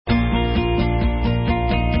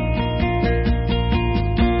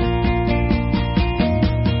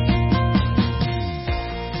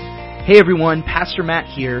Hey everyone, Pastor Matt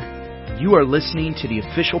here. You are listening to the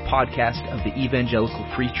official podcast of the Evangelical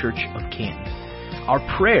Free Church of Canton. Our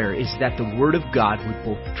prayer is that the Word of God would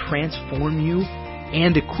both transform you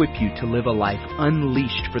and equip you to live a life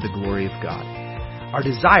unleashed for the glory of God. Our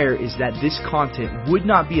desire is that this content would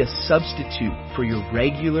not be a substitute for your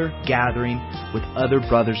regular gathering with other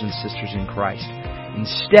brothers and sisters in Christ.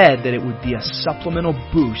 Instead, that it would be a supplemental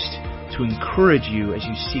boost to encourage you as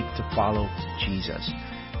you seek to follow Jesus.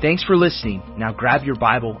 Thanks for listening. Now grab your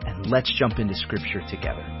Bible and let's jump into Scripture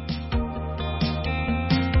together.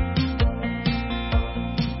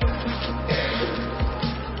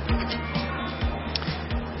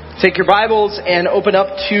 Take your Bibles and open up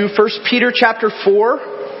to 1 Peter chapter 4.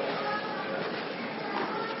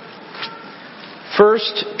 1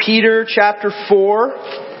 Peter chapter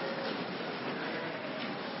 4.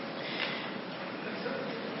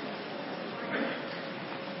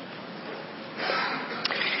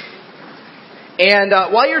 And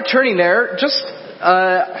while you're turning there, just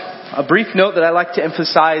a brief note that I like to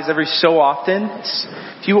emphasize every so often.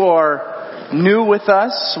 If you are new with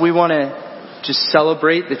us, we want to just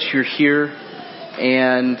celebrate that you're here.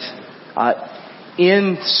 And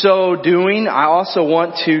in so doing, I also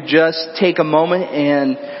want to just take a moment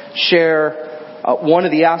and share one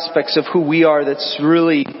of the aspects of who we are that's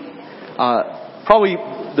really probably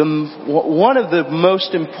one of the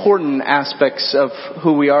most important aspects of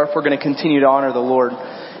who we are if we're going to continue to honor the Lord.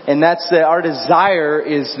 And that's that our desire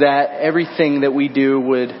is that everything that we do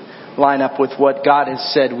would line up with what God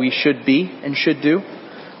has said we should be and should do.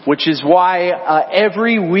 Which is why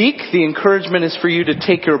every week the encouragement is for you to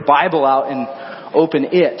take your Bible out and open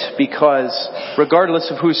it. Because regardless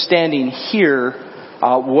of who's standing here,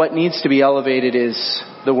 what needs to be elevated is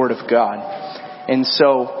the Word of God. And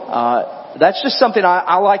so that's just something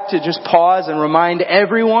I like to just pause and remind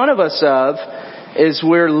every one of us of, is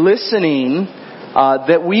we're listening,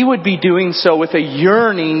 that we would be doing so with a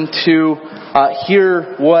yearning to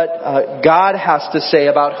hear what God has to say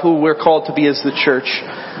about who we're called to be as the church.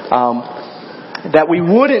 That we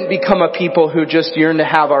wouldn't become a people who just yearn to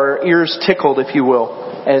have our ears tickled, if you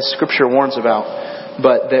will, as Scripture warns about,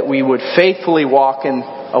 but that we would faithfully walk in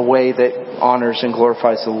a way that honors and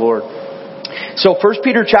glorifies the Lord. So 1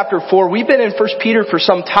 Peter chapter 4, we've been in 1 Peter for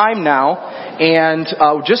some time now, and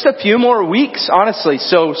just a few more weeks, honestly.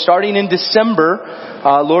 So starting in December,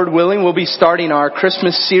 Lord willing, we'll be starting our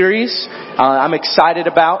Christmas series. I'm excited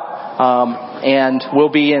about, and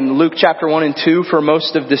we'll be in Luke chapter 1 and 2 for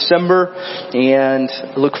most of December, and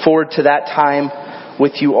look forward to that time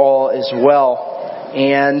with you all as well.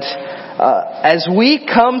 And as we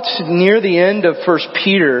come to near the end of 1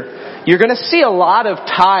 Peter, you're going to see a lot of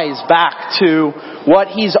ties back to what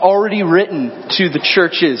he's already written to the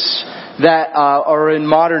churches that are in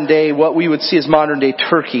modern day, what we would see as modern day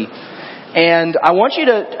Turkey. And I want you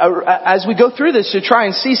to, as we go through this, to try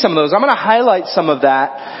and see some of those. I'm going to highlight some of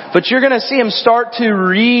that, but you're going to see him start to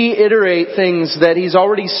reiterate things that he's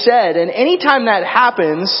already said. And anytime that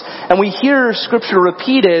happens, and we hear Scripture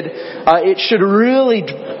repeated, it should really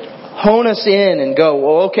hone us in and go,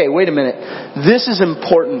 well, okay, wait a minute. This is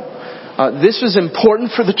important. This was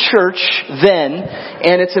important for the church then,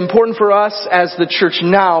 and it's important for us as the church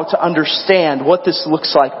now to understand what this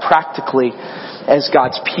looks like practically as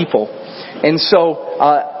God's people. And so,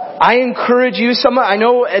 I encourage you, I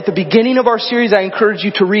know at the beginning of our series, I encourage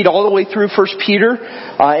you to read all the way through 1 Peter,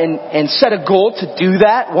 and set a goal to do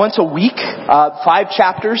that once a week, 5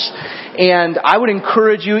 chapters. And I would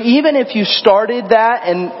encourage you, even if you started that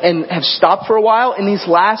and have stopped for a while, in these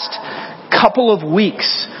last couple of weeks,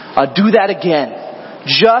 do that again.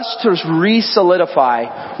 Just to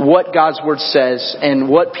re-solidify what God's Word says and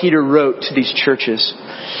what Peter wrote to these churches.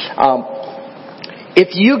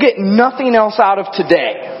 If you get nothing else out of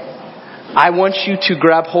today, I want you to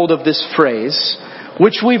grab hold of this phrase,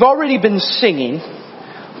 which we've already been singing,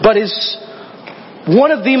 but is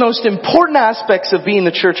one of the most important aspects of being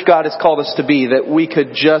the church God has called us to be, that we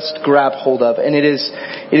could just grab hold of. And it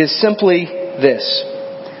is simply this: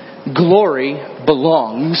 glory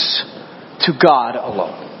belongs to God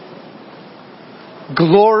alone.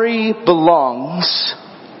 Glory belongs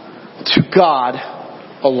to God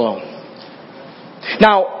alone.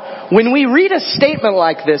 Now, when we read a statement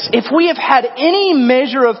like this, if we have had any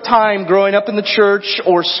measure of time growing up in the church,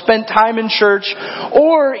 or spent time in church,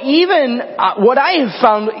 or even what I have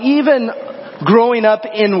found, even growing up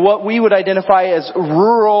in what we would identify as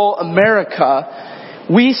rural America,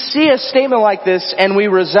 we see a statement like this and we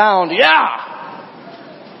resound,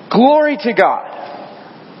 yeah, glory to God.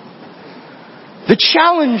 The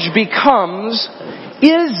challenge becomes,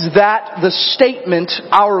 is that the statement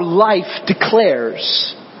our life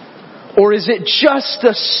declares? Or is it just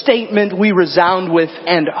a statement we resound with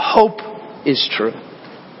and hope is true?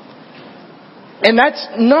 And that's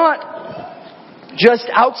not just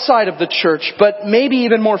outside of the church, but maybe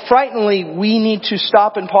even more frighteningly, we need to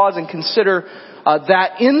stop and pause and consider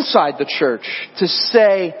that inside the church to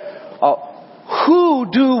say, who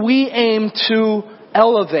do we aim to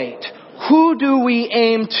elevate? Who do we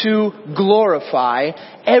aim to glorify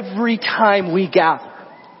every time we gather?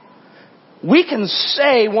 We can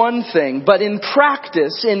say one thing, but in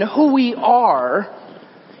practice, in who we are,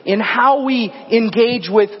 in how we engage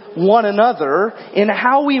with one another, in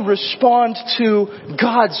how we respond to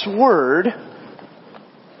God's Word,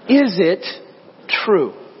 is it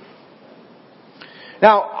true?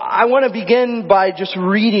 Now, I want to begin by just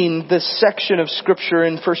reading this section of Scripture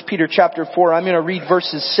in 1 Peter chapter 4. I'm going to read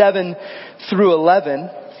verses 7 through 11.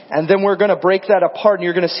 And then we're going to break that apart and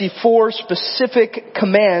you're going to see 4 specific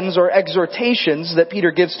commands or exhortations that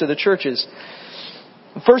Peter gives to the churches.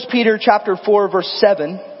 1 Peter chapter 4 verse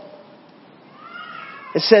 7.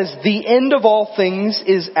 It says, "The end of all things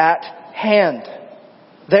is at hand.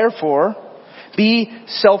 Therefore, be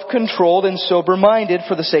self-controlled and sober-minded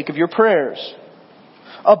for the sake of your prayers.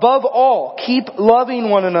 Above all, keep loving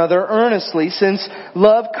one another earnestly, since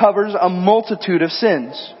love covers a multitude of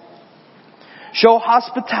sins. Show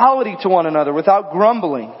hospitality to one another without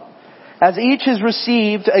grumbling. As each has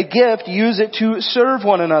received a gift, use it to serve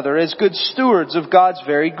one another as good stewards of God's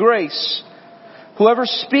very grace. Whoever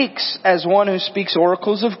speaks as one who speaks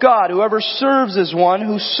oracles of God. Whoever serves as one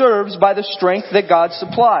who serves by the strength that God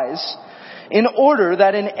supplies, in order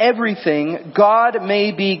that in everything God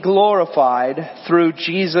may be glorified through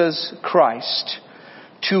Jesus Christ.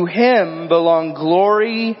 To Him belong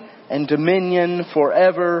glory and dominion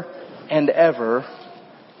forever and ever.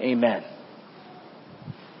 Amen."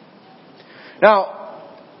 Now,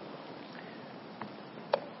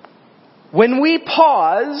 when we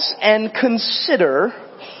pause and consider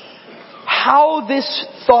how this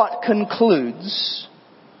thought concludes,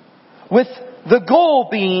 with the goal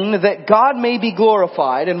being that God may be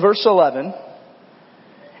glorified in verse 11,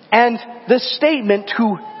 and the statement,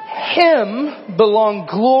 "To Him belong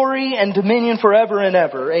glory and dominion forever and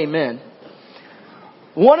ever. Amen."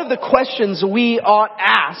 One of the questions we ought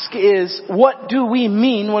ask is, what do we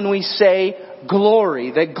mean when we say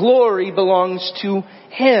glory? That glory belongs to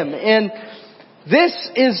Him. And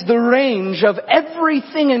this is the range of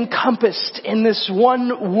everything encompassed in this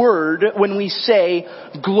one word when we say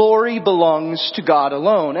glory belongs to God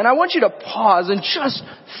alone. And I want you to pause and just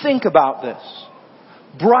think about this.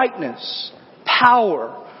 Brightness,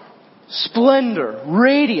 power, splendor,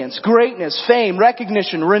 radiance, greatness, fame,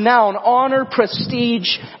 recognition, renown, honor,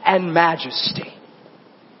 prestige, and majesty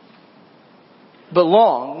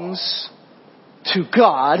belongs to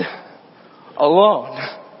God alone.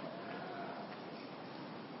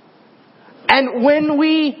 And when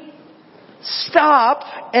we stop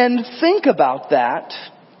and think about that,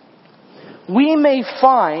 we may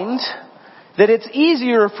find that it's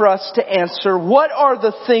easier for us to answer what are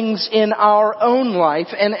the things in our own life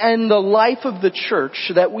and the life of the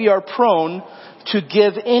church that we are prone to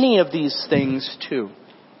give any of these things to.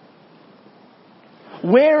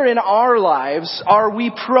 Where in our lives are we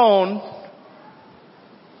prone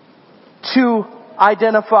to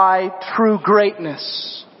identify true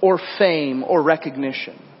greatness or fame or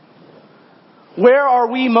recognition? Where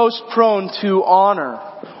are we most prone to honor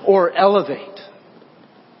or elevate?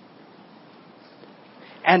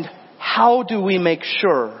 And how do we make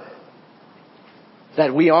sure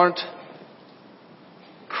that we aren't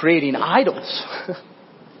creating idols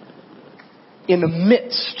in the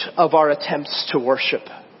midst of our attempts to worship?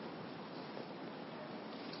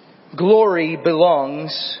 Glory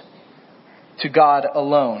belongs to God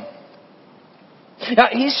alone. Now,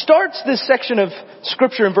 he starts this section of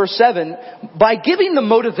Scripture in verse 7 by giving the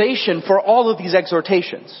motivation for all of these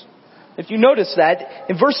exhortations. If you notice that,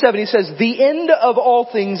 in verse 7 he says, "The end of all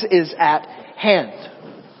things is at hand."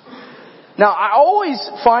 Now, I always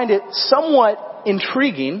find it somewhat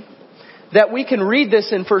intriguing that we can read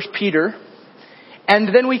this in 1 Peter, and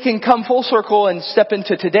then we can come full circle and step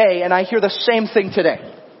into today, and I hear the same thing today.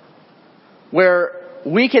 Where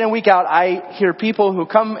week in and week out, I hear people who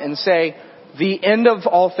come and say, the end of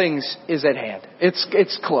all things is at hand.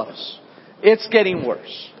 It's close. It's getting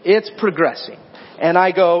worse. It's progressing. And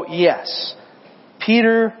I go, yes,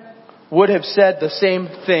 Peter would have said the same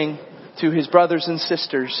thing to his brothers and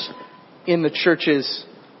sisters in the churches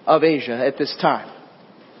of Asia at this time.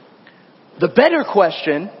 The better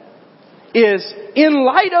question is, in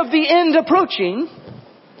light of the end approaching,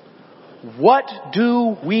 what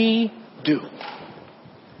do we do?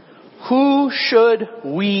 Who should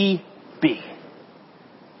we be?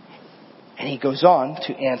 And he goes on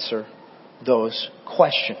to answer those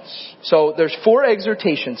questions. So there's 4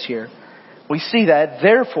 exhortations here. We see that,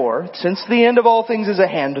 therefore, since the end of all things is at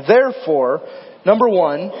hand, therefore, number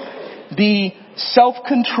 1, be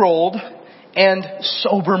self-controlled and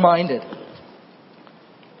sober-minded.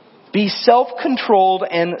 Be self-controlled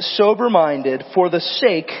and sober-minded for the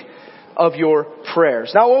sake of your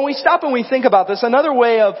prayers. Now, when we stop and we think about this, another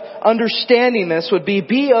way of understanding this would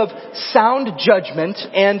be of sound judgment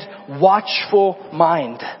and watchful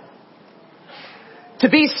mind. To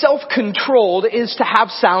be self-controlled is to have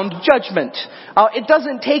sound judgment. It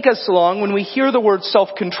doesn't take us long when we hear the word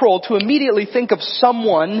self-control to immediately think of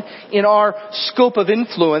someone in our scope of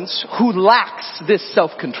influence who lacks this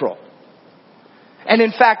self-control. And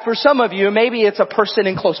in fact, for some of you, maybe it's a person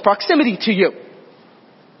in close proximity to you.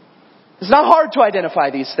 It's not hard to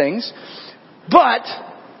identify these things, but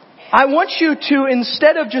I want you to,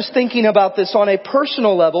 instead of just thinking about this on a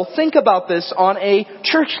personal level, think about this on a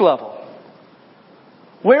church level.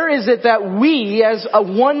 Where is it that we, as a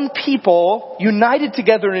one people, united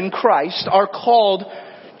together in Christ, are called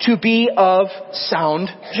to be of sound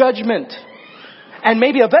judgment? And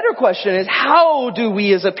maybe a better question is, how do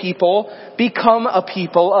we as a people become a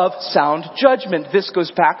people of sound judgment? This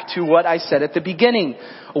goes back to what I said at the beginning.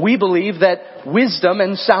 We believe that wisdom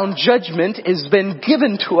and sound judgment has been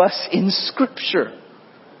given to us in Scripture.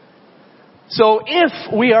 So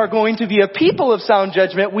if we are going to be a people of sound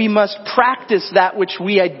judgment, we must practice that which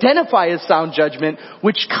we identify as sound judgment,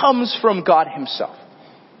 which comes from God Himself.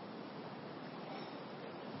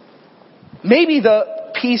 Maybe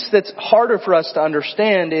the piece that's harder for us to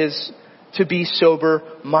understand is to be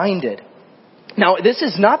sober-minded. Now, this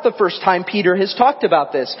is not the first time Peter has talked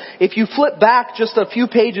about this. If you flip back just a few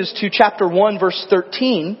pages to chapter 1, verse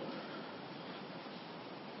 13,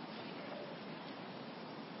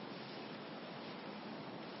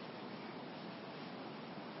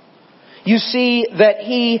 you see that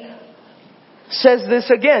he says this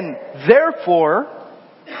again. Therefore,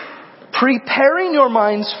 preparing your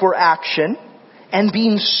minds for action and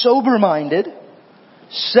being sober-minded,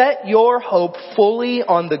 set your hope fully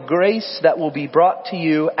on the grace that will be brought to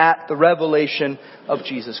you at the revelation of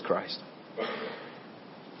Jesus Christ.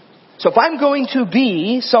 So if I'm going to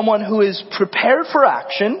be someone who is prepared for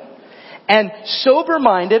action and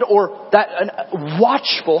sober-minded, or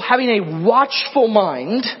watchful, having a watchful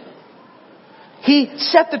mind, he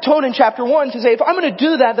set the tone in chapter 1 to say, if I'm going to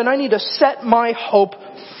do that, then I need to set my hope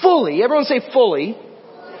fully. Everyone say fully.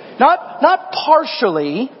 Not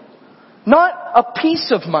partially. Not a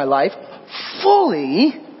piece of my life.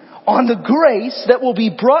 Fully on the grace that will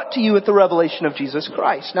be brought to you at the revelation of Jesus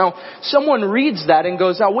Christ. Now, someone reads that and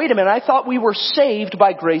goes, now wait a minute, I thought we were saved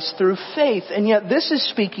by grace through faith. And yet this is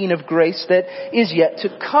speaking of grace that is yet to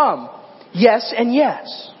come. Yes and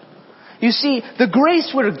yes. You see, the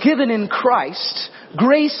grace we're given in Christ,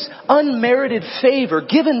 grace, unmerited favor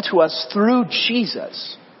given to us through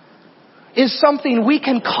Jesus, is something we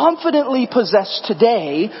can confidently possess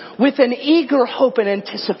today with an eager hope and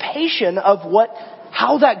anticipation of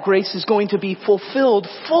how that grace is going to be fulfilled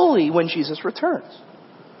fully when Jesus returns.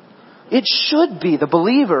 It should be the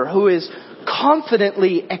believer who is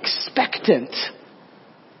confidently expectant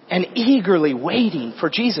and eagerly waiting for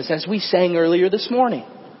Jesus, as we sang earlier this morning.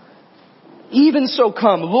 Even so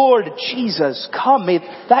come, Lord Jesus, come.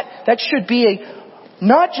 That should be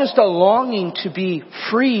not just a longing to be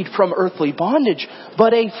freed from earthly bondage,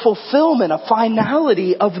 but a fulfillment, a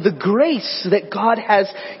finality of the grace that God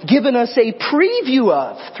has given us a preview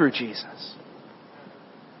of through Jesus.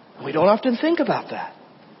 We don't often think about that.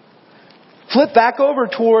 Flip back over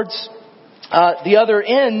towards the other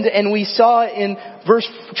end, and we saw in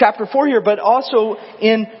chapter 4 here, but also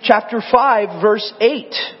in chapter 5, verse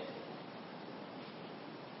 8.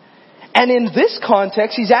 And in this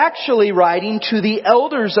context, he's actually writing to the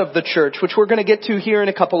elders of the church, which we're going to get to here in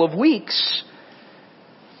a couple of weeks.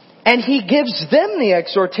 And he gives them the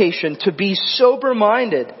exhortation to be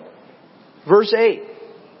sober-minded. Verse 8.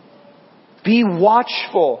 Be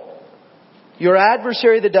watchful. Your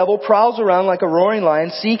adversary, the devil, prowls around like a roaring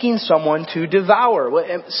lion, seeking someone to devour.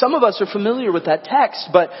 Some of us are familiar with that text,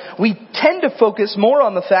 but we tend to focus more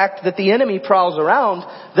on the fact that the enemy prowls around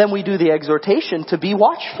than we do the exhortation to be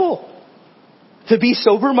watchful. To be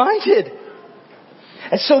sober-minded.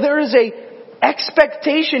 And so there is a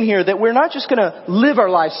expectation here that we're not just going to live our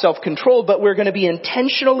lives self-controlled, but we're going to be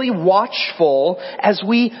intentionally watchful as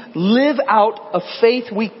we live out a faith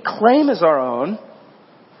we claim as our own,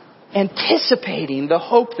 anticipating the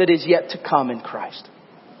hope that is yet to come in Christ.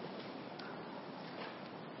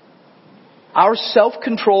 Our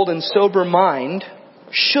self-controlled and sober mind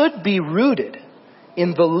should be rooted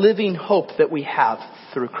in the living hope that we have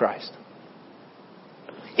through Christ.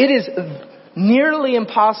 It is nearly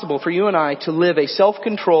impossible for you and I to live a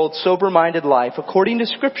self-controlled, sober-minded life according to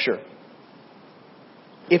Scripture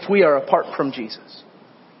if we are apart from Jesus.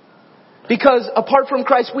 Because apart from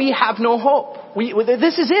Christ, we have no hope.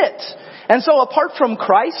 This is it. And so apart from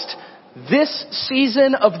Christ, this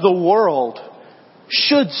season of the world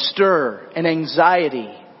should stir an anxiety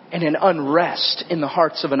and an unrest in the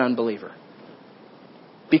hearts of an unbeliever.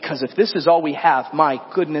 Because if this is all we have, my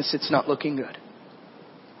goodness, it's not looking good.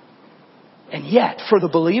 And yet, for the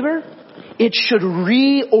believer, it should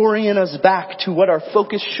reorient us back to what our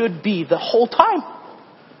focus should be the whole time.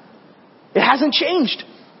 It hasn't changed.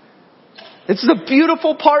 It's the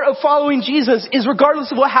beautiful part of following Jesus is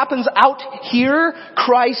regardless of what happens out here,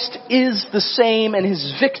 Christ is the same and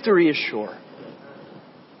His victory is sure.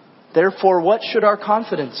 Therefore, what should our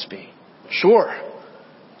confidence be? Sure,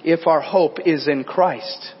 if our hope is in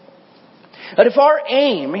Christ. But if our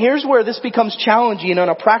aim, here's where this becomes challenging on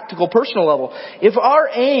a practical, personal level. If our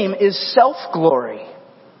aim is self-glory,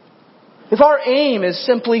 if our aim is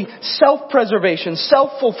simply self-preservation,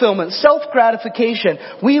 self-fulfillment, self-gratification,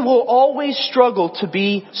 we will always struggle to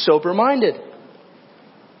be sober-minded.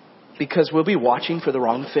 Because we'll be watching for the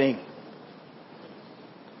wrong thing.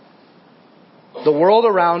 The world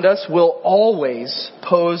around us will always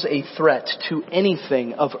pose a threat to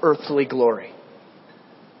anything of earthly glory.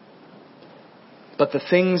 But the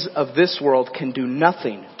things of this world can do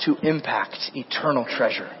nothing to impact eternal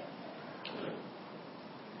treasure.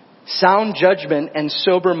 Sound judgment and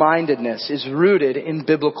sober-mindedness is rooted in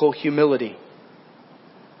biblical humility.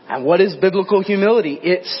 And what is biblical humility?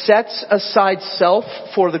 It sets aside self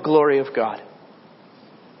for the glory of God.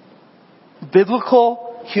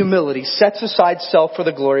 Biblical humility sets aside self for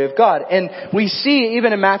the glory of God. And we see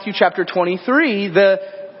even in Matthew chapter 23, the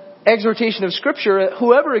exhortation of Scripture,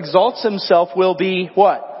 whoever exalts himself will be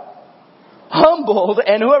what? Humbled,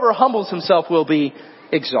 and whoever humbles himself will be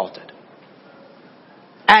exalted.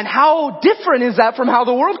 And how different is that from how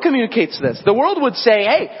the world communicates this? The world would say,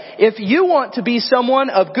 hey, if you want to be someone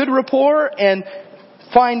of good rapport and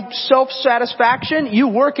find self-satisfaction, you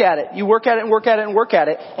work at it. You work at it and work at it and work at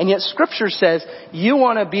it. And yet Scripture says, you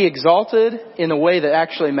want to be exalted in a way that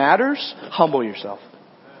actually matters? Humble yourself.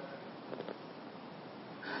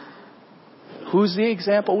 Who's the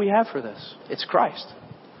example we have for this? It's Christ.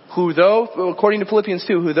 Who though, according to Philippians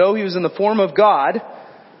 2, who though He was in the form of God,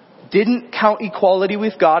 didn't count equality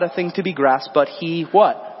with God a thing to be grasped, but He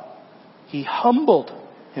what? He humbled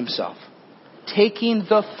Himself, taking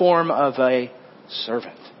the form of a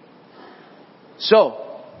servant.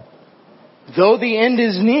 So, though the end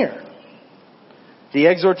is near, the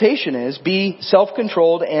exhortation is, be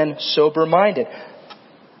self-controlled and sober-minded.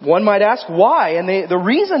 One might ask why, and the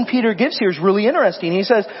reason Peter gives here is really interesting. He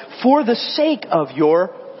says, for the sake of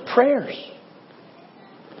your prayers.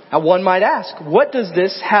 Now one might ask, what does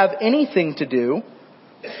this have anything to do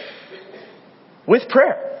with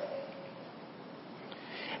prayer?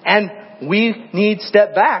 And we need to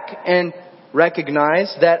step back and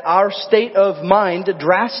recognize that our state of mind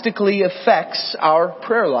drastically affects our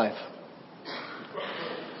prayer life.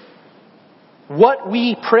 What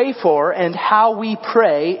we pray for and how we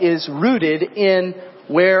pray is rooted in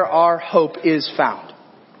where our hope is found.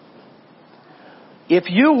 If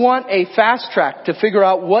you want a fast track to figure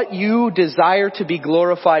out what you desire to be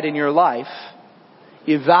glorified in your life,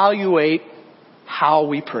 evaluate how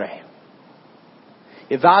we pray.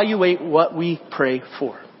 Evaluate what we pray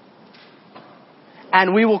for.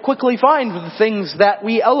 And we will quickly find the things that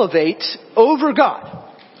we elevate over God.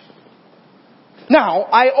 Now,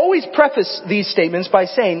 I always preface these statements by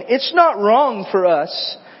saying it's not wrong for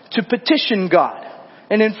us to petition God.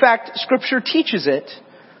 And in fact, Scripture teaches it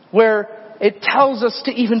where it tells us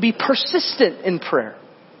to even be persistent in prayer.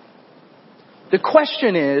 The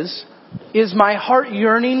question is my heart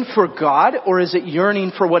yearning for God or is it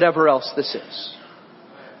yearning for whatever else this is?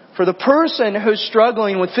 For the person who's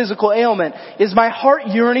struggling with physical ailment, is my heart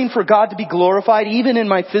yearning for God to be glorified even in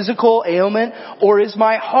my physical ailment, or is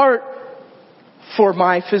my heart for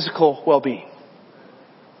my physical well-being?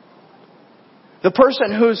 The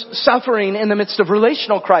person who's suffering in the midst of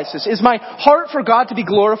relational crisis, is my heart for God to be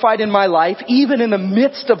glorified in my life even in the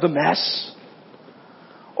midst of the mess?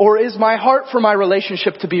 Or is my heart for my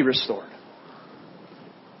relationship to be restored?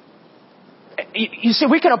 You see,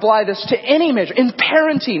 we can apply this to any measure. In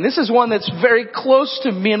parenting, this is one that's very close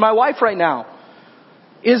to me and my wife right now.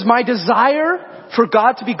 Is my desire for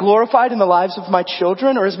God to be glorified in the lives of my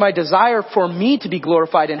children, or is my desire for me to be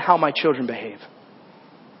glorified in how my children behave?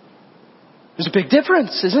 There's a big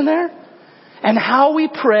difference, isn't there? And how we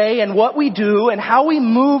pray and what we do and how we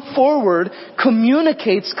move forward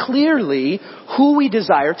communicates clearly who we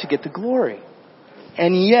desire to get the glory.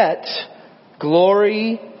 And yet,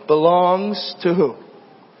 glory belongs to who?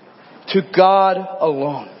 To God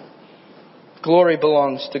alone. Glory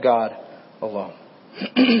belongs to God alone.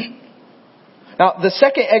 Now, the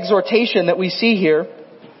second exhortation that we see here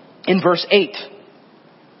in verse 8.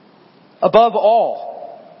 Above all,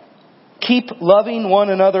 keep loving one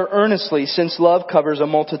another earnestly, since love covers a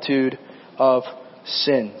multitude of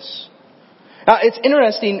sins. Now, it's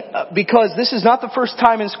interesting because this is not the first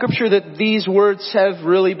time in Scripture that these words have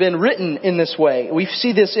really been written in this way. We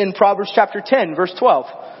see this in Proverbs chapter 10, verse 12,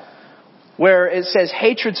 where it says,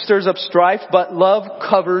 hatred stirs up strife, but love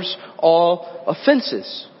covers all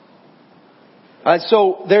offenses.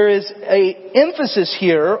 So there is an emphasis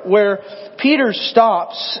here where Peter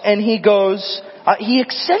stops and he goes, he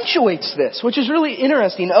accentuates this, which is really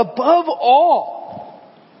interesting. Above all,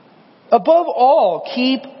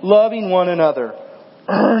 keep loving one another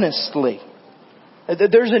earnestly.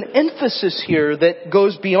 There's an emphasis here that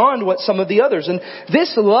goes beyond what some of the others. And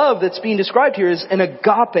this love that's being described here is an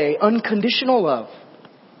agape, unconditional love.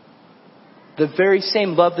 The very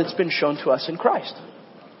same love that's been shown to us in Christ.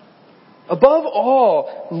 Above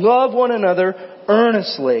all, love one another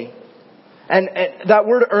earnestly. And that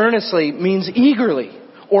word earnestly means eagerly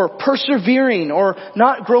or persevering or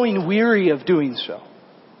not growing weary of doing so.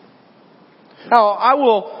 Now, I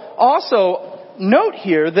will also note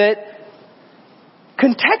here that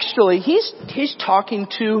contextually, he's talking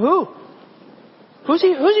to who? Who's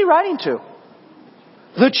he writing to?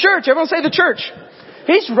 The church. Everyone say the church.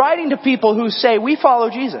 He's writing to people who say, we follow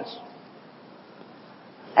Jesus.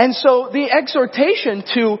 And so the exhortation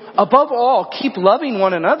to, above all, keep loving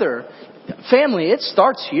one another, family, it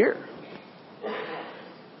starts here.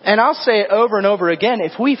 And I'll say it over and over again,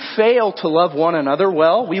 if we fail to love one another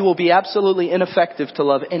well, we will be absolutely ineffective to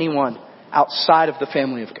love anyone outside of the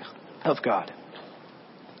family of God.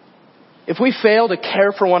 If we fail to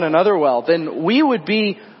care for one another well, then we would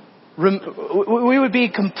be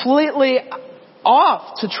completely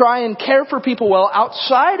off to try and care for people well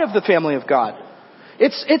outside of the family of God.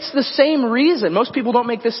 It's the same reason. Most people don't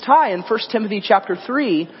make this tie. In 1 Timothy chapter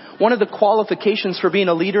 3, one of the qualifications for being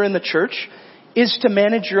a leader in the church is to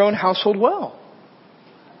manage your own household well.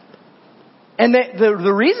 And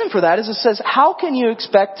the reason for that is it says, how can you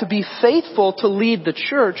expect to be faithful to lead the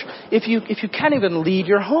church if you can't even lead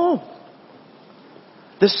your home?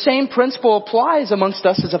 The same principle applies amongst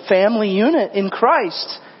us as a family unit in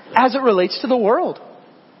Christ as it relates to the world.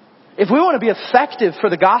 If we want to be effective for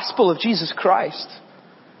the gospel of Jesus Christ,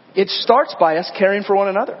 it starts by us caring for one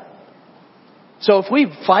another. So if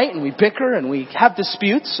we fight and we bicker and we have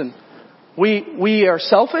disputes and we are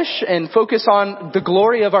selfish and focus on the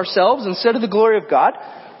glory of ourselves instead of the glory of God,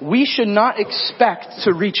 we should not expect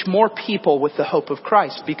to reach more people with the hope of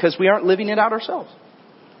Christ because we aren't living it out ourselves.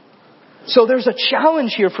 So there's a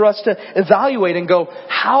challenge here for us to evaluate and go,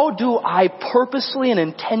 how do I purposely and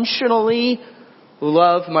intentionally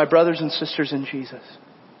love my brothers and sisters in Jesus?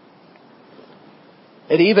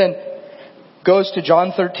 It even goes to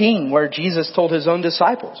John 13, where Jesus told his own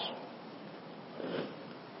disciples,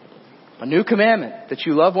 a new commandment, that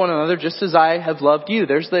you love one another just as I have loved you.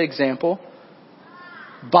 There's the example.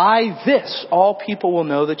 By this, all people will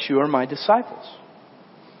know that you are my disciples.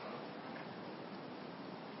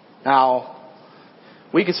 Now,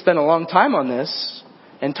 we could spend a long time on this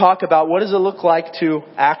and talk about what does it look like to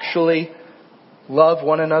actually love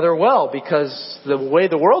one another well, because the way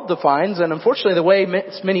the world defines, and unfortunately the way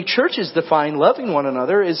many churches define loving one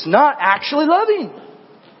another, is not actually loving.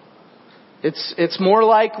 It's more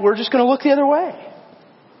like we're just going to look the other way.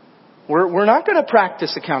 We're not going to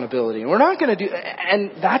practice accountability. We're not going to do,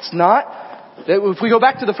 and that's not, if we go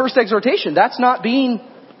back to the first exhortation, that's not being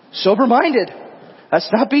sober-minded. That's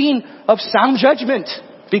not being of sound judgment,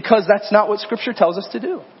 because that's not what Scripture tells us to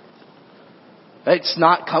do. It's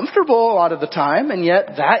not comfortable a lot of the time, and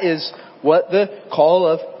yet that is what the call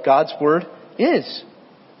of God's Word is.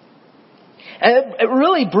 And it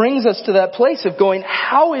really brings us to that place of going,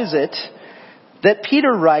 how is it that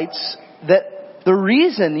Peter writes that the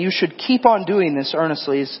reason you should keep on doing this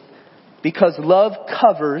earnestly is because love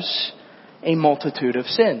covers a multitude of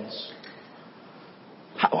sins?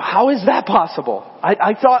 How is that possible?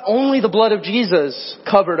 I thought only the blood of Jesus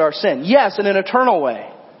covered our sin. Yes, in an eternal way.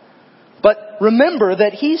 But remember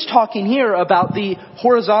that he's talking here about the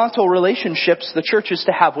horizontal relationships the church is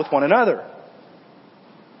to have with one another.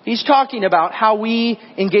 He's talking about how we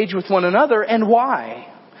engage with one another and why.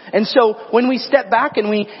 And so when we step back and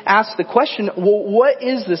we ask the question, well, what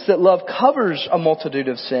is this that love covers a multitude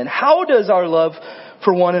of sin? How does our love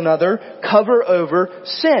for one another cover over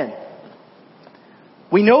sin?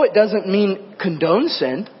 We know it doesn't mean condone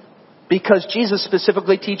sin, because Jesus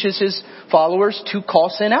specifically teaches His followers to call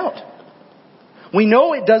sin out. We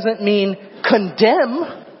know it doesn't mean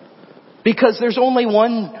condemn, because there's only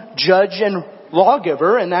one judge and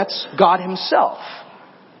lawgiver, and that's God Himself.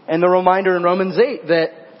 And the reminder in Romans 8 that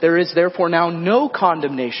there is therefore now no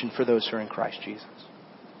condemnation for those who are in Christ Jesus.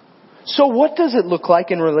 So what does it look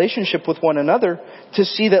like in relationship with one another to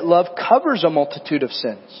see that love covers a multitude of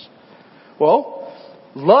sins? Well,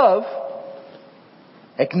 love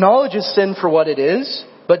acknowledges sin for what it is,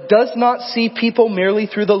 but does not see people merely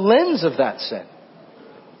through the lens of that sin.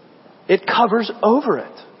 It covers over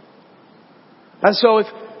it. And so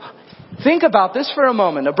think about this for a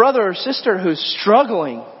moment. A brother or sister who's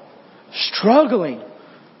struggling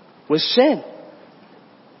with sin.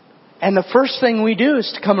 And the first thing we do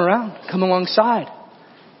is to come alongside.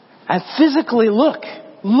 And physically look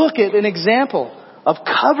at an example of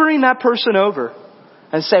covering that person over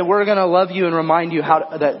and say, we're going to love you and remind you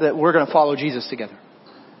that we're going to follow Jesus together.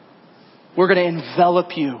 We're going to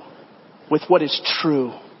envelop you with what is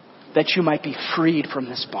true, that you might be freed from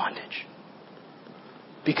this bondage.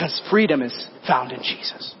 Because freedom is found in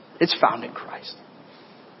Jesus. It's found in Christ.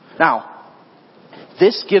 Now,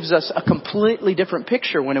 this gives us a completely different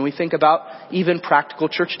picture when we think about even practical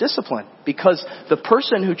church discipline. Because the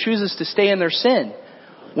person who chooses to stay in their sin,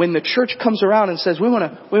 when the church comes around and says, we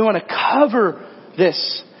want to cover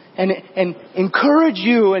this and encourage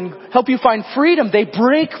you and help you find freedom, they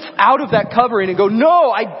break out of that covering and go,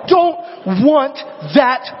 no, I don't want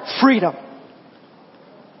that freedom.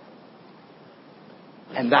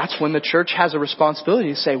 And that's when the church has a responsibility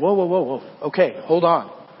to say, whoa. Okay, hold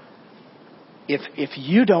on. If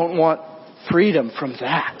you don't want freedom from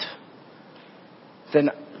that, then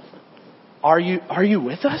are you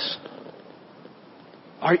with us?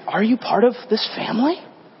 Are you part of this family?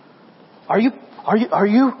 Are you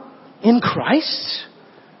in Christ?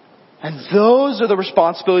 And those are the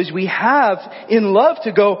responsibilities we have in love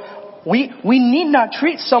to go, we need not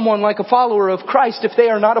treat someone like a follower of Christ if they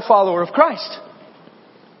are not a follower of Christ.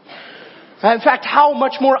 In fact, how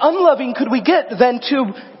much more unloving could we get than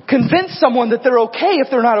to convince someone that they're okay if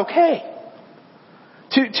they're not okay?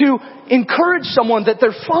 To encourage someone that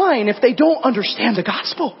they're fine if they don't understand the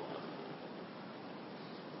gospel.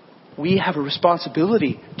 We have a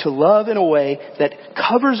responsibility to love in a way that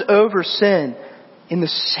covers over sin in the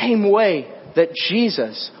same way that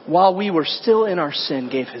Jesus, while we were still in our sin,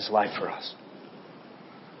 gave His life for us.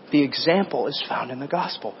 The example is found in the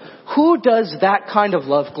gospel. Who does that kind of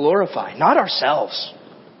love glorify? Not ourselves.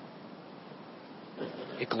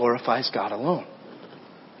 It glorifies God alone,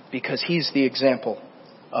 because He's the example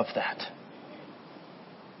of that.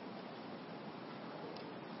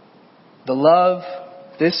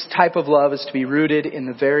 This type of love is to be rooted in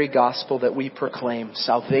the very gospel that we proclaim,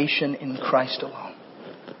 salvation in Christ alone,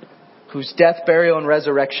 whose death, burial, and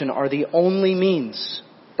resurrection are the only means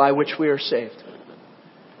by which we are saved.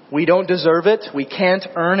 We don't deserve it. We can't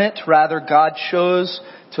earn it. Rather, God chose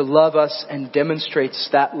to love us and demonstrates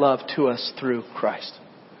that love to us through Christ.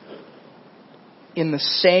 In the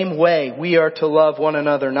same way, we are to love one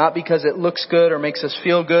another, not because it looks good or makes us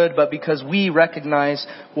feel good, but because we recognize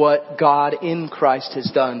what God in Christ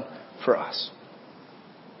has done for us.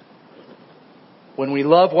 When we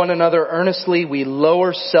love one another earnestly, we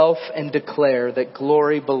lower self and declare that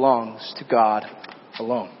glory belongs to God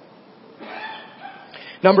alone.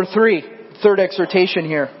 Number 3, third exhortation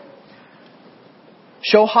here.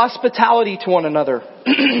 Show hospitality to one another.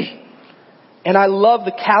 And I love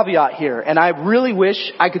the caveat here. And I really wish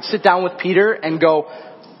I could sit down with Peter and go,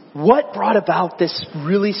 what brought about this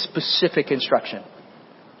really specific instruction?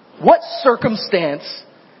 What circumstance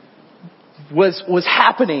was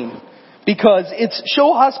happening? Because it's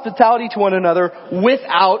show hospitality to one another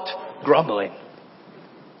without grumbling.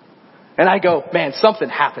 And I go, man, something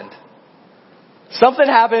happened. Something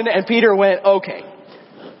happened and Peter went, okay,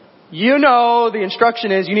 you know the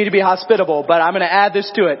instruction is you need to be hospitable, but I'm going to add this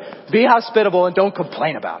to it. Be hospitable and don't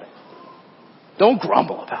complain about it. Don't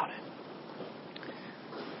grumble about it.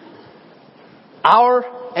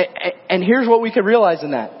 And here's what we can realize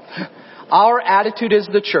in that. Our attitude as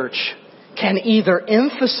the church can either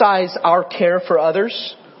emphasize our care for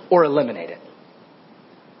others or eliminate it.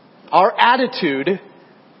 Our attitude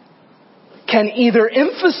can either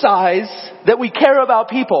emphasize that we care about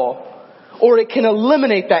people, or it can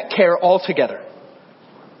eliminate that care altogether.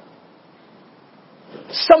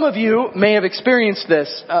 Some of you may have experienced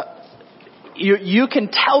this. You can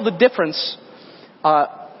tell the difference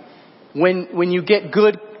when you get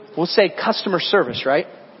good, we'll say, customer service, right?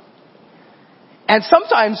 And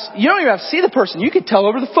sometimes you don't even have to see the person. You can tell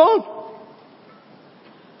over the phone.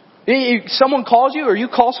 Someone calls you or you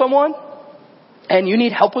call someone and you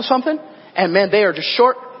need help with something. And man, they are just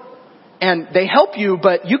short and they help you,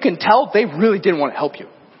 but you can tell they really didn't want to help you.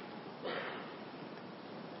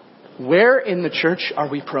 Where in the church are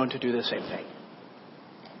we prone to do the same thing?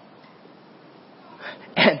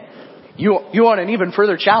 And you want an even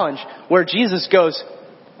further challenge where Jesus goes,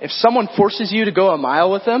 if someone forces you to go a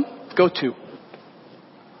mile with them, go 2.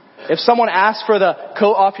 If someone asks for the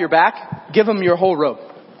coat off your back, give them your whole robe.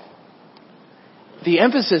 The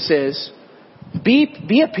emphasis is,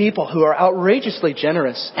 be a people who are outrageously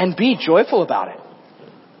generous and be joyful about it.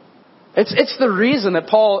 It's the reason that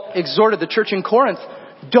Paul exhorted the church in Corinth,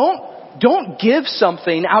 don't give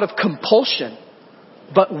something out of compulsion,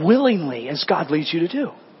 but willingly as God leads you to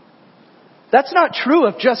do. That's not true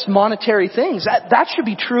of just monetary things. That should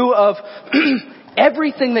be true of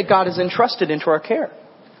everything that God has entrusted into our care.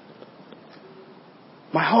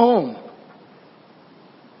 My home,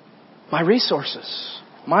 my resources,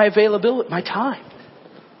 my availability, my time.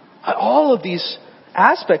 All of these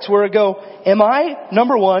aspects where I go,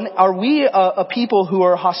 number one, are we a people who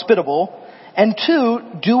are hospitable? And 2,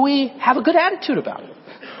 do we have a good attitude about it?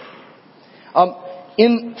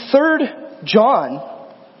 In 3 John,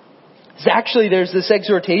 there's this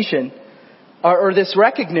exhortation or this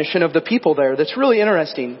recognition of the people there that's really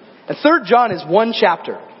interesting. And 3 John is 1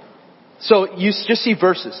 chapter. So you just see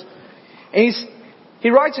verses. And he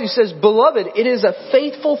writes and he says, "Beloved, it is a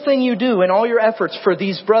faithful thing you do in all your efforts for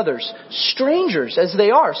these brothers, strangers as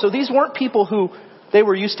they are." So these weren't people who they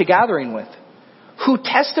were used to gathering with, who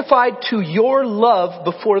testified to your love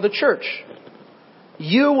before the church.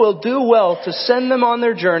 You will do well to send them on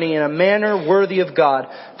their journey in a manner worthy of God,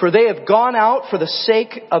 for they have gone out for the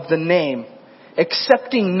sake of the name,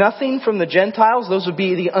 accepting nothing from the Gentiles. Those would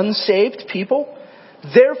be the unsaved people.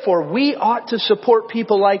 Therefore, we ought to support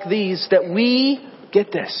people like these that we,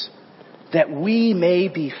 get this, that we may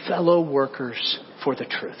be fellow workers for the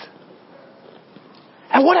truth.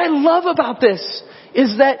 And what I love about this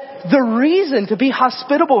is that the reason to be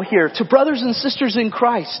hospitable here to brothers and sisters in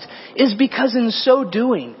Christ is because in so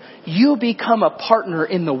doing, you become a partner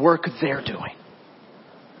in the work they're doing.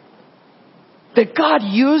 That God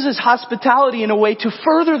uses hospitality in a way to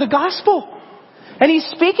further the gospel. And he's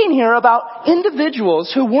speaking here about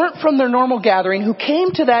individuals who weren't from their normal gathering, who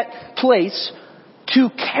came to that place to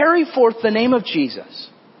carry forth the name of Jesus,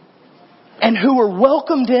 and who were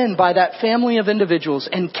welcomed in by that family of individuals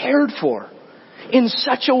and cared for in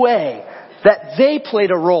such a way that they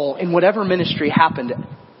played a role in whatever ministry happened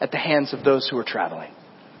at the hands of those who were traveling.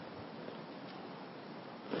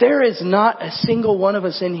 There is not a single one of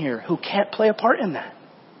us in here who can't play a part in that.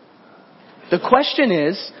 The question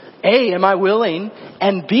is, A, am I willing?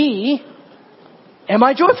 And B, am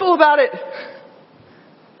I joyful about it?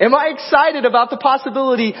 Am I excited about the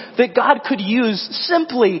possibility that God could use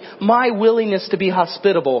simply my willingness to be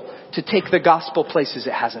hospitable to take the gospel places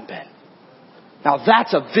it hasn't been? Now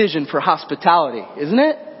that's a vision for hospitality, isn't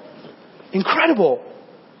it? Incredible.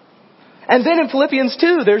 And then in Philippians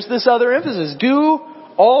 2, there's this other emphasis. Do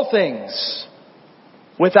all things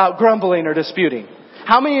without grumbling or disputing.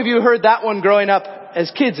 How many of you heard that one growing up as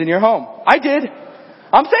kids in your home? I did.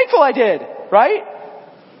 I'm thankful I did, right?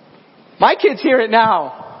 My kids hear it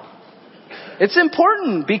now. It's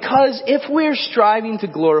important because if we're striving to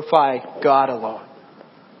glorify God alone,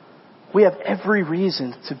 we have every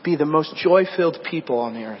reason to be the most joy-filled people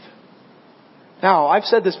on the earth. Now, I've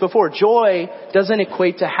said this before, joy doesn't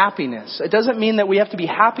equate to happiness. It doesn't mean that we have to be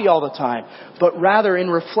happy all the time, but rather in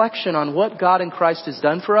reflection on what God in Christ has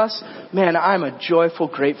done for us, man, I'm a joyful,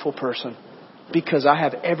 grateful person because I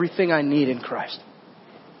have everything I need in Christ.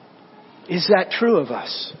 Is that true of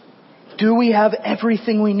us? Do we have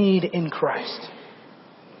everything we need in Christ?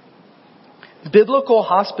 Biblical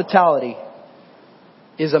hospitality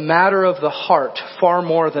is a matter of the heart far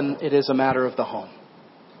more than it is a matter of the home.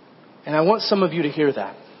 And I want some of you to hear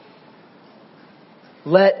that.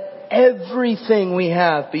 Let everything we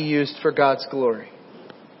have be used for God's glory.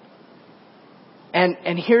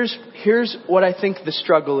 And here's what I think the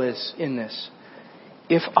struggle is in this.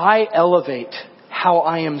 If I elevate how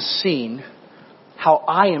I am seen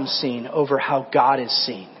over how God is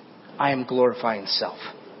seen, I am glorifying self.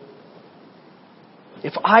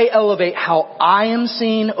 If I elevate how I am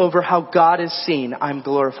seen over how God is seen, I'm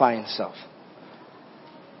glorifying self.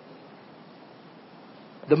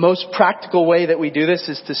 The most practical way that we do this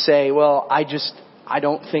is to say, well, I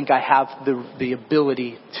don't think I have the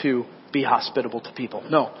ability to be hospitable to people.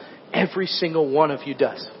 No, every single one of you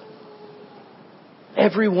does.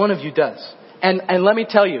 Every one of you does. And let me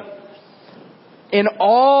tell you, in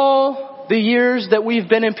all the years that we've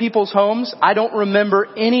been in people's homes, I don't remember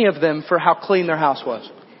any of them for how clean their house was.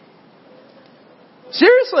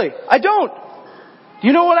 Seriously, I don't.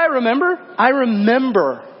 You know what I remember? I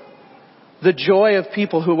remember the joy of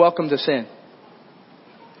people who welcomed us in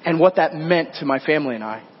and what that meant to my family and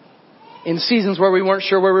I. In seasons where we weren't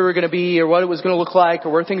sure where we were going to be or what it was going to look like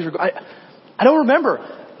or where things were going. I don't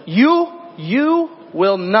remember. You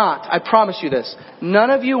will not. I promise you this. None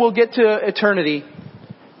of you will get to eternity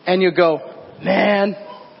and you go, man,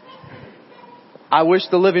 I wish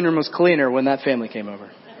the living room was cleaner when that family came over.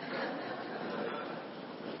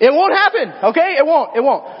 It won't happen, okay? It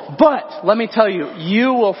won't. But let me tell you,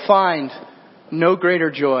 you will find no greater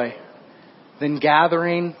joy than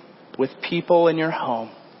gathering with people in your home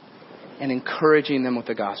and encouraging them with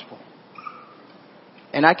the gospel.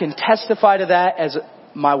 And I can testify to that, as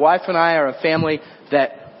my wife and I are a family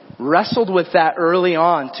that wrestled with that early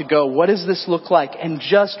on to go, what does this look like? And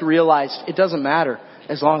just realized it doesn't matter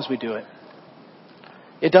as long as we do it.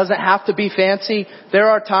 It doesn't have to be fancy.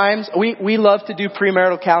 There are times, we love to do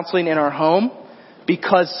premarital counseling in our home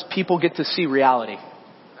because people get to see reality.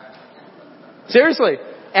 Seriously.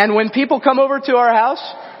 And when people come over to our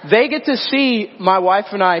house, they get to see my wife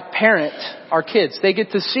and I parent our kids. They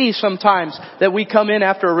get to see sometimes that we come in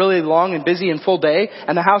after a really long and busy and full day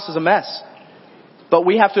and the house is a mess. But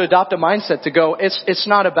we have to adopt a mindset to go, it's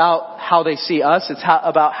not about how they see us, it's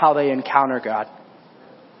about how they encounter God.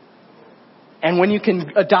 And when you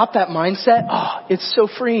can adopt that mindset, it's so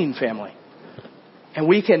freeing, family. And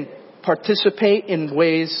we can participate in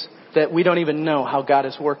ways that we don't even know how God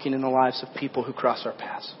is working in the lives of people who cross our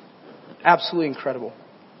paths. Absolutely incredible.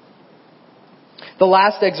 The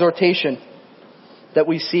last exhortation that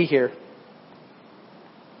we see here.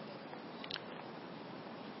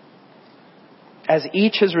 As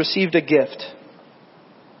each has received a gift,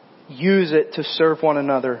 use it to serve one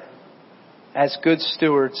another as good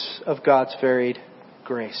stewards of God's varied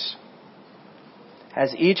grace.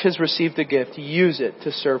 As each has received a gift, use it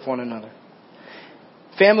to serve one another.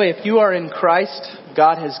 Family, if you are in Christ,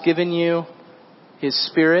 God has given you His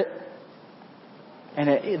Spirit, and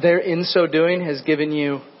in so doing has given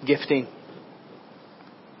you gifting.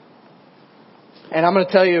 And I'm going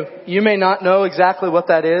to tell you, you may not know exactly what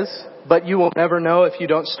that is, but you will never know if you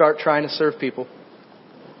don't start trying to serve people.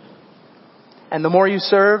 And the more you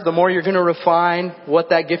serve, the more you're going to refine what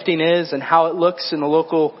that gifting is and how it looks in the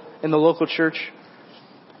local church.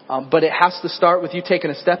 But it has to start with you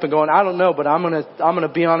taking a step and going, I don't know, but I'm going to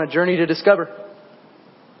be on a journey to discover.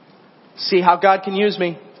 See how God can use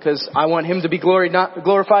me, because I want Him to be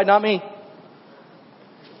glorified, not me.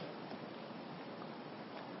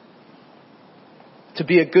 To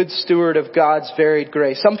be a good steward of God's varied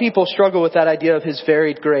grace. Some people struggle with that idea of His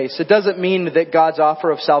varied grace. It doesn't mean that God's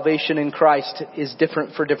offer of salvation in Christ is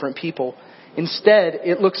different for different people. Instead,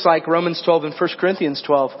 it looks like Romans 12 and 1 Corinthians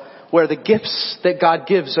 12, where the gifts that God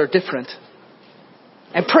gives are different.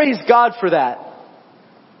 And praise God for that.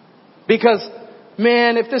 Because,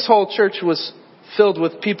 man, if this whole church was filled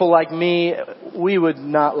with people like me, we would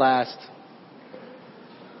not last.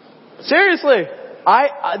 Seriously.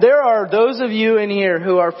 There are those of you in here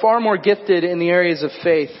who are far more gifted in the areas of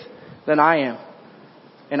faith than I am.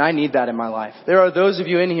 And I need that in my life. There are those of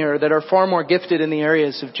you in here that are far more gifted in the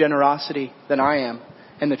areas of generosity than I am.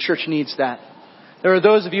 And the church needs that. There are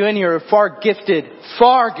those of you in here who are far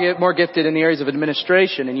more gifted in the areas of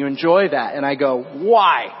administration. And you enjoy that. And I go,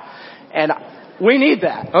 why? And we need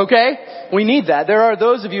that, okay? We need that. There are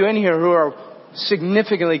those of you in here who are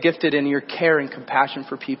significantly gifted in your care and compassion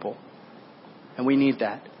for people. And we need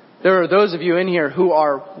that. There are those of you in here who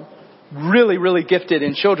are really, really gifted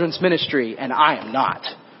in children's ministry, and I am not.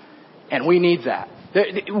 And we need that.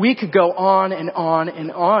 We could go on and on and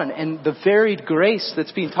on. And the varied grace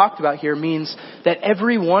that's being talked about here means that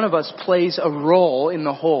every one of us plays a role in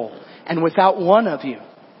the whole. And without one of you,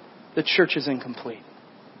 the church is incomplete.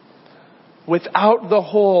 Without the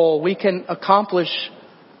whole, we can accomplish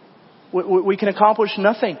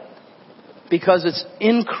nothing. Because it's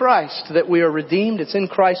in Christ that we are redeemed. It's in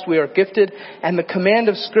Christ we are gifted. And the command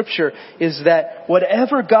of Scripture is that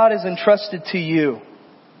whatever God has entrusted to you,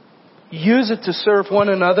 use it to serve one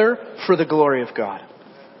another for the glory of God.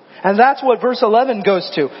 And that's what verse 11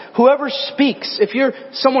 goes to. Whoever speaks, if you're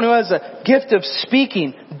someone who has a gift of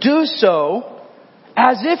speaking, do so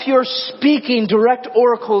as if you're speaking direct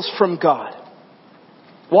oracles from God.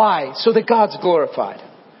 Why? So that God's glorified.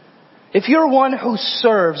 If you're one who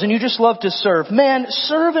serves and you just love to serve, man,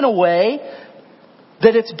 serve in a way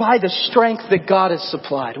that it's by the strength that God has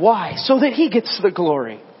supplied. Why? So that He gets the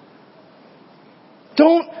glory.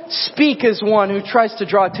 Don't speak as one who tries to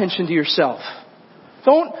draw attention to yourself.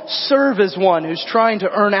 Don't serve as one who's trying to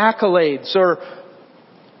earn accolades or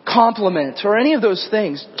compliment or any of those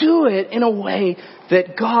things. Do it in a way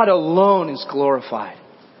that God alone is glorified.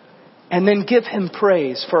 And then give Him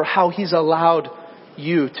praise for how He's allowed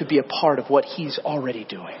you to be a part of what He's already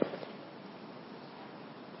doing.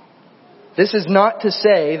 This is not to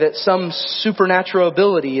say that some supernatural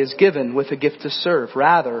ability is given with a gift to serve.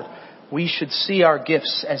 Rather, we should see our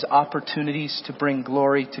gifts as opportunities to bring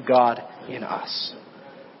glory to God in us.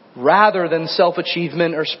 Rather than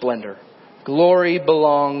self-achievement or splendor, glory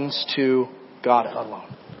belongs to God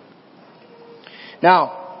alone.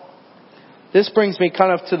 Now, this brings me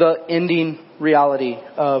kind of to the ending reality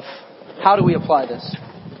of how do we apply this?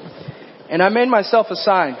 And I made myself a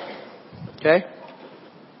sign. Okay?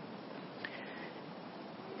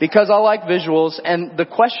 Because I like visuals, and the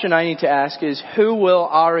question I need to ask is, who will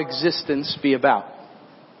our existence be about?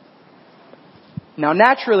 Now,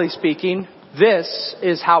 naturally speaking, this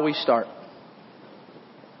is how we start.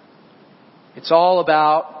 It's all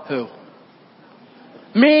about who?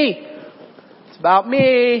 Me! It's about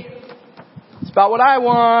me. It's about what I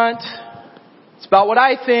want. It's about what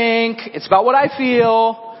I think. It's about what I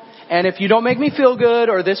feel. And if you don't make me feel good,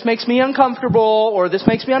 or this makes me uncomfortable, or this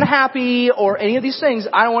makes me unhappy, or any of these things,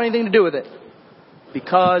 I don't want anything to do with it.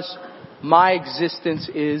 Because my existence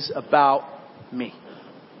is about me.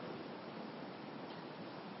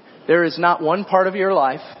 There is not one part of your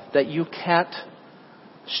life that you can't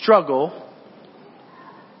struggle,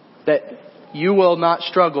 that you will not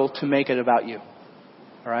struggle to make it about you.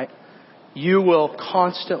 Alright? You will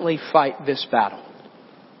constantly fight this battle.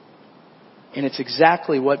 And it's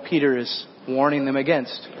exactly what Peter is warning them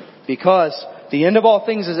against. Because the end of all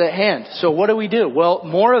things is at hand. So what do? Well,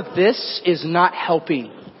 more of this is not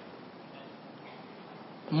helping.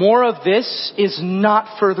 More of this is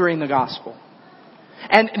not furthering the gospel.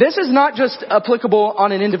 And this is not just applicable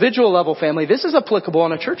on an individual level, family. This is applicable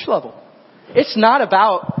on a church level. It's not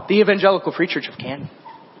about the Evangelical Free Church of Canton.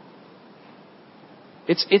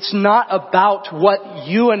 It's not about what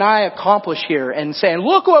you and I accomplish here and saying,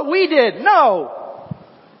 look what we did. No!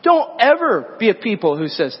 Don't ever be a people who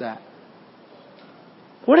says that.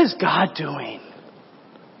 What is God doing?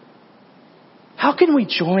 How can we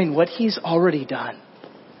join what He's already done?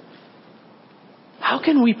 How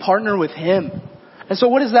can we partner with Him? And so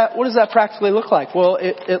what does that practically look like? Well,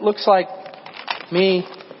 it looks like me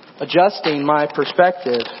adjusting my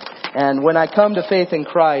perspective. And when I come to faith in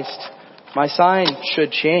Christ, my sign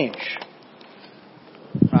should change.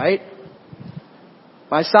 Right?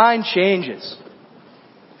 My sign changes.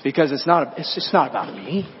 Because it's just not about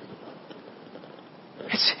me.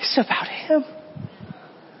 It's about Him.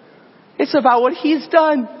 It's about what He's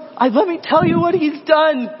done. Let me tell you what He's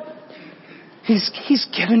done. He's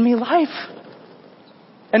given me life.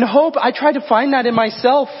 And hope. I tried to find that in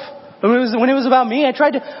myself. When it was about me, I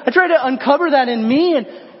tried to uncover that in me, and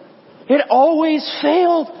it always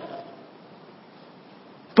failed.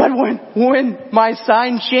 But when my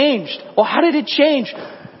sign changed, well, how did it change?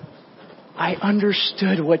 I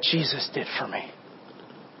understood what Jesus did for me.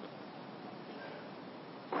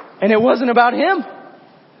 And it wasn't about Him.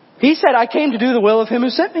 He said, I came to do the will of Him who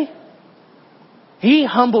sent me. He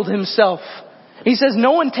humbled Himself. He says,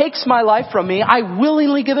 no one takes my life from me. I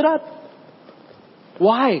willingly give it up.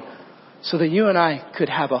 Why? So that you and I could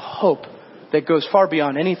have a hope that goes far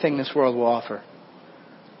beyond anything this world will offer.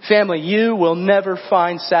 Family, you will never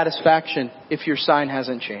find satisfaction if your sign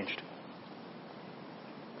hasn't changed.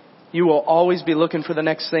 You will always be looking for the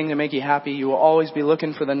next thing to make you happy. You will always be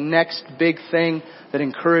looking for the next big thing that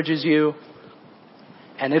encourages you.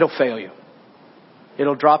 And it'll fail you.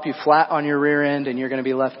 It'll drop you flat on your rear end, and you're going to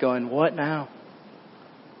be left going, what now?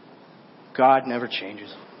 God never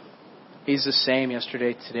changes. He's the same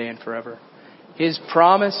yesterday, today, and forever. His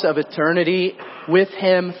promise of eternity with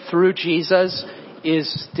Him through Jesus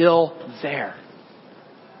is still there.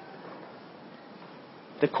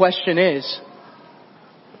 The question is,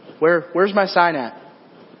 where's my sign at?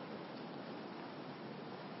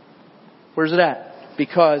 Where's it at?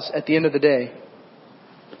 Because at the end of the day,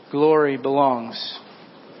 glory belongs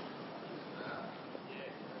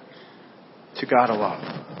to God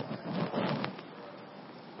alone.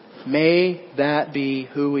 May that be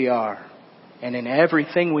who we are. And in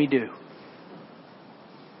everything we do,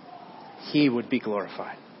 He would be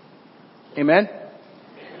glorified. Amen?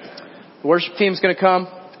 The worship team's going to come,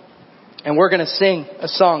 and we're going to sing a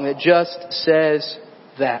song that just says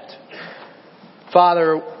that.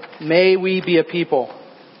 Father, may we be a people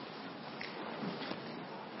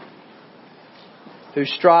who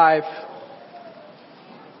strive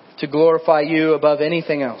to glorify You above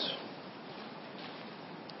anything else.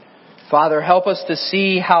 Father, help us to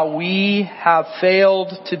see how we have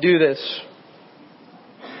failed to do this.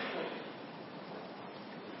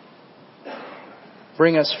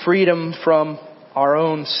 Bring us freedom from our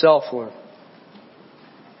own self, Lord.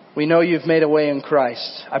 We know You've made a way in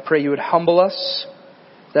Christ. I pray You would humble us,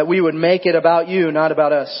 that we would make it about You, not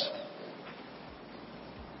about us.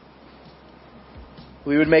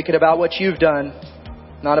 We would make it about what You've done,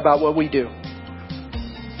 not about what we do.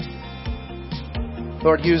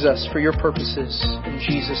 Lord, use us for Your purposes. In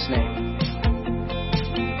Jesus' name.